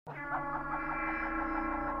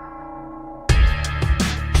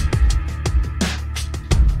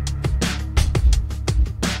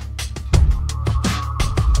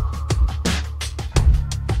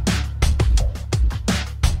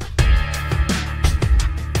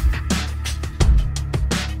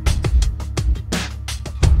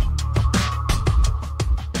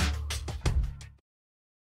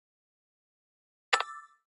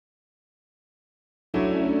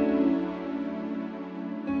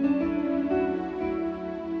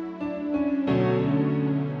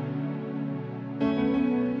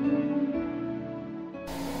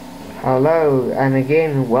Hello and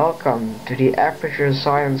again welcome to the Aperture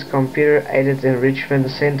Science Computer Aided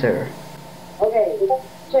Enrichment Center. Okay,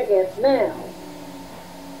 check it now.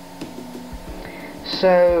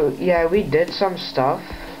 So yeah, we did some stuff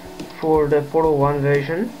for the Portal 1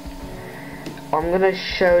 version. I'm gonna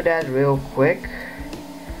show that real quick.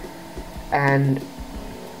 And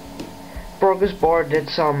Progress Bar did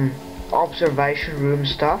some observation room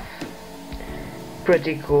stuff.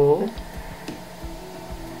 Pretty cool.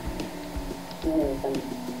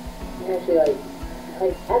 Actually, I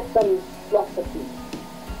had some philosophy.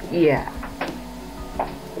 Yeah.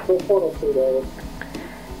 For Portal 2 there.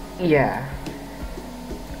 Yeah.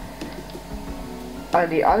 On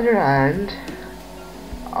the other hand,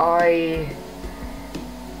 I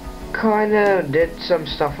kinda did some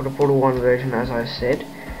stuff for the Portal 1 version, as I said.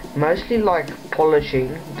 Mostly like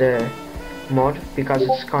polishing the mod because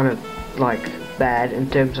it's kind of like bad in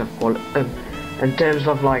terms of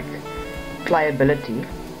like playability.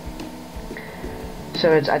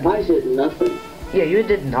 So it's at I did nothing. Yeah, you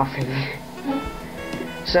did nothing.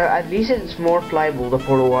 So at least it's more playable, the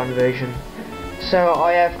Portal 1 version. So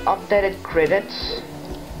I have updated credits.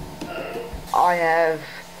 I have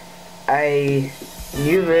a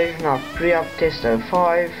new version of Corehub Test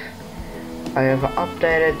 05. I have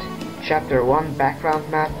updated chapter 1 background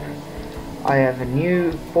map. I have a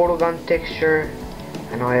new portal gun texture,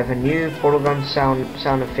 and I have a new portal gun sound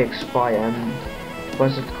effects by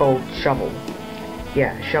what's it called? Shovel.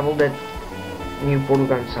 Yeah, Shovel did new portal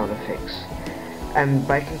gun sound effects. And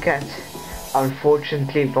Bacon Cat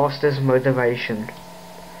unfortunately lost his motivation.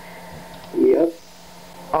 Yep.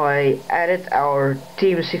 I added our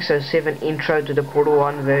Team 607 intro to the Portal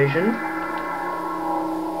 1 version,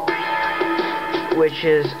 which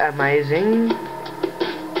is amazing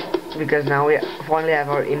because now we finally have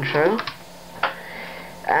our intro.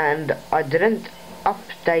 And I didn't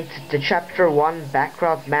update the chapter 1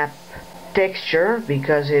 background map texture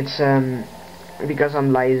because it's because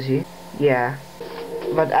I'm lazy. Yeah,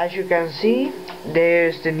 but as you can see,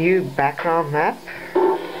 there's the new background map,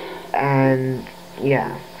 and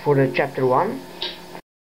yeah, for the chapter 1.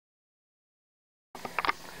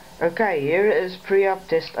 Okay, here is pre-op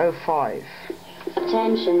test 05.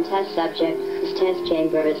 Attention test subject. This test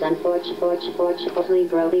chamber is unfortunately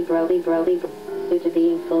due to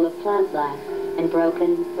being full of plant life and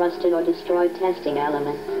broken, rusted or destroyed testing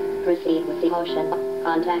elements. Proceed with the motion.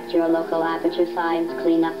 Contact your local Aperture Science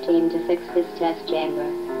cleanup team to fix this test chamber.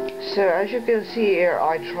 So as you can see here,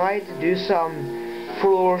 I tried to do some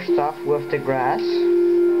floor stuff with the grass.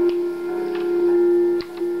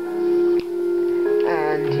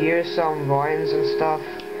 And here's some vines and stuff.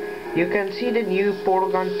 You can see the new portal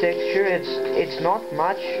gun texture. It's not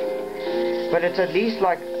much, but it's at least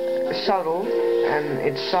like subtle, and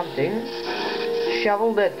it's something.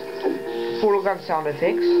 Shovel did portal gun sound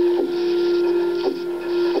effects,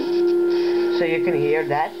 so you can hear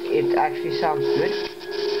that. It actually sounds good.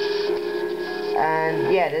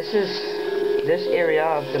 And yeah, this is this area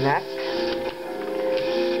of the map.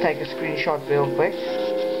 Take a screenshot real quick.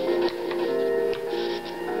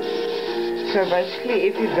 So basically,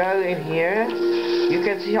 if you go in here, you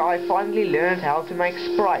can see how I finally learned how to make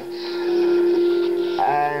sprites.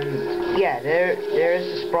 And yeah, there is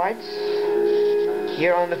the sprites.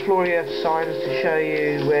 Here on the floor you have signs to show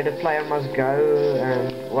you where the player must go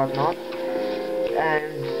and whatnot.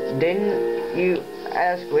 And then you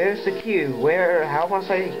ask, where's the queue? How must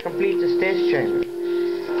I complete this test chamber?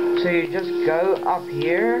 So you just go up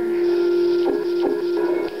here,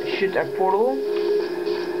 shoot a portal,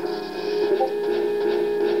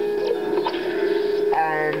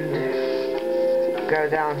 and go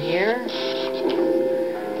down here,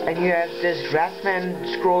 and you have this Ratman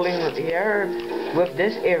scrolling here with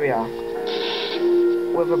this area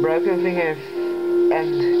with a broken thing, and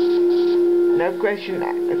no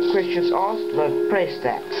questions asked, but press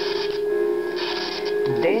that.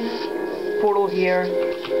 Then portal here,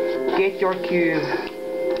 get your cube,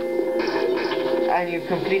 and you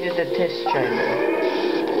completed the test chamber.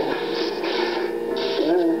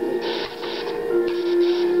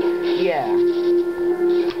 Yeah.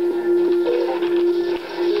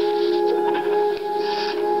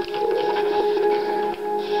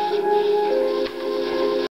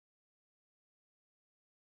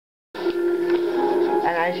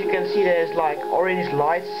 And as you can see, there's like orange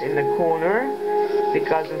lights in the corner,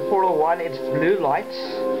 because in Portal 1 it's blue lights.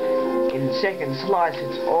 In second slice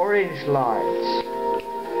it's orange lights.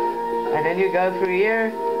 And then you go through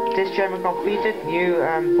here, test chamber completed, new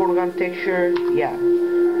portal gun texture, yeah.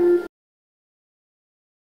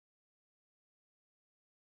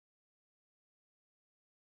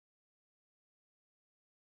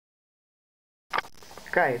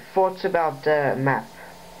 Okay, thoughts about the map?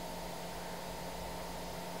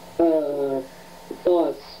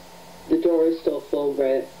 Thoughts. The door is still full,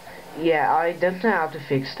 right? Yeah, I don't know how to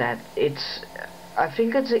fix that. I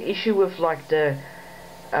think it's an issue with like the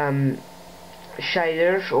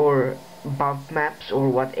shaders or bump maps or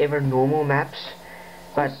whatever normal maps.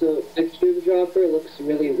 But So, extra dropper looks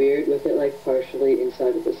really weird with it like partially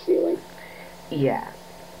inside of the ceiling. yeah,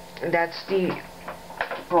 that's the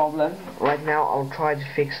problem. Right now I'll try to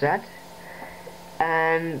fix that.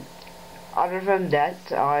 And other than that,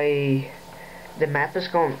 the map is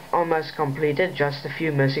almost completed, just a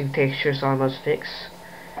few missing textures I must fix.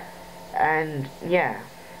 And yeah.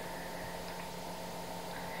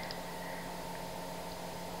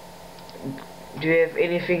 Do you have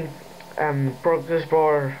anything, Progress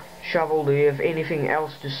Bar, Shovel, do you have anything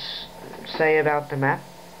else to say about the map?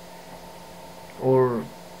 Or...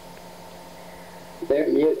 They're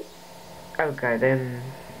mute. okay, then,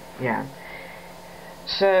 yeah.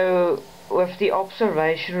 So, with the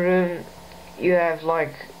observation room, you have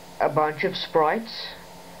like a bunch of sprites,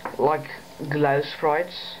 like glow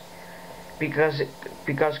sprites, because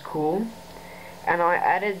cool. And I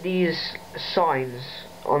added these signs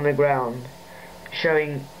on the ground,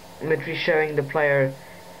 literally showing the player,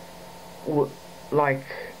 like,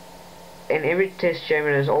 in every test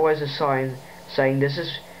chamber there's always a sign saying this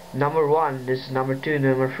is number 1, this is number 2,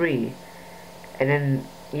 number 3, and then,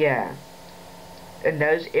 yeah, and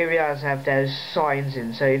those areas have those signs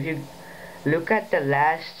in. So if you look at the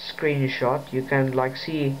last screenshot, you can like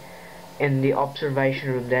see in the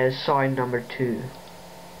observation room there's sign number 2.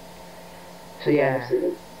 So yeah,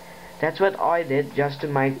 that's what I did, just to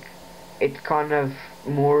make it kind of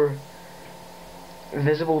more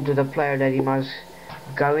visible to the player that he must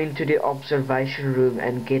go into the observation room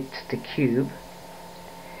and get the cube.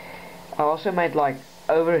 I also made like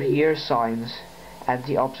over here signs at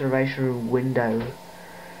the observation room window.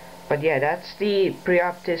 But yeah, that's the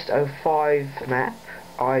pre-op test 05 map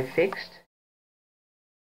I fixed.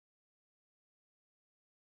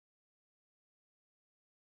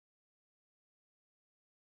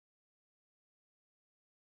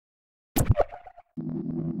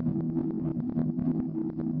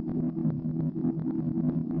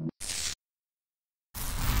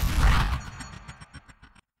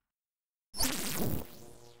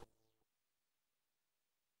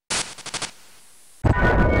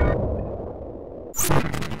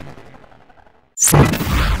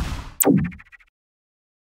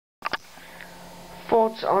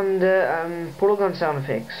 Thoughts on the polygon sound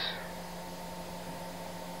effects?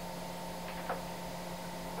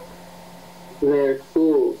 They're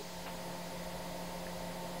cool.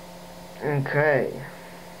 Okay.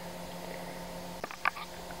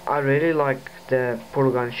 I really like the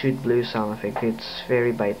polygon shoot blue sound effect, it's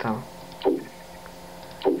very beta.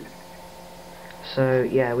 So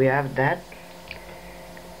yeah, we have that.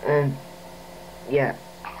 And yeah.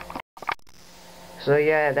 So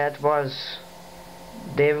yeah, that was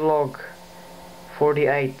devlog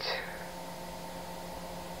 48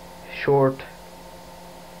 short.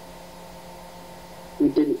 We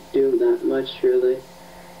didn't do that much, really.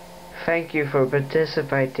 Thank you for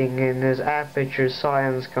participating in this Aperture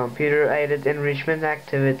Science computer aided enrichment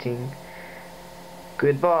activity.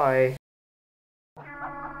 Goodbye.